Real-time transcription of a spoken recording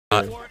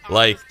not.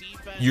 Like,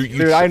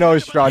 Dude, I know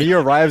Shroud. He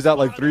arrives at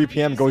like 3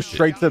 p.m., goes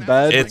straight to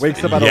bed,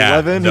 wakes up at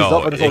 11, he's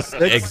up until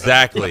 6.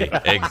 Exactly.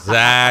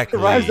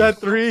 Arrives at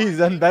 3, he's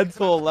in bed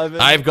till 11.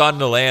 I've gone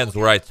to lands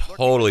where I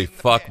totally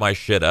fuck my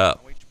shit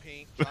up.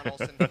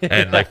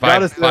 And like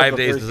five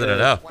days isn't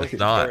enough. It's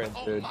not.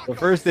 The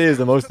first day is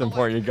the most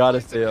important. You gotta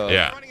stay up.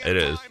 Yeah, it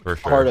is for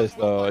sure. Hardest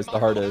though. It's the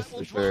hardest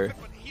for sure.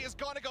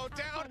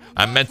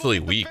 I'm mentally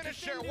weak.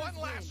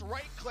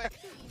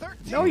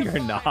 No, you're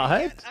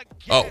not.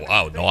 Oh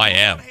wow, no, I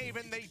am.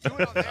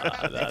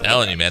 I'm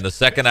telling you, man. The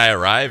second I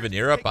arrive in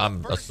Europe,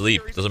 I'm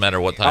asleep. Doesn't matter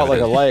what time. Out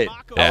like a light.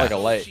 Yeah. Out like a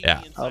light.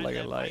 Yeah. Out like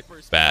a light.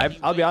 Bad.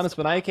 I'll be honest.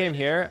 When I came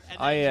here,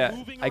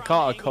 I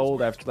caught a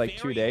cold after like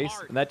 2 days,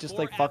 and that just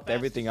like fucked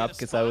everything up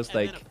because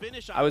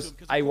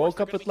I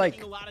woke up at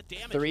like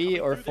 3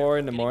 or 4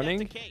 in the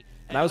morning.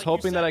 And I was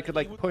hoping that I could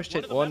like push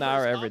it 1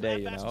 hour every day,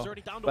 you know.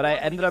 But I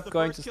ended up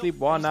going to sleep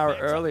 1 hour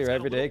earlier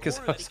every day because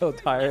I was so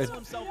tired.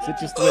 So it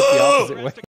just went the opposite way.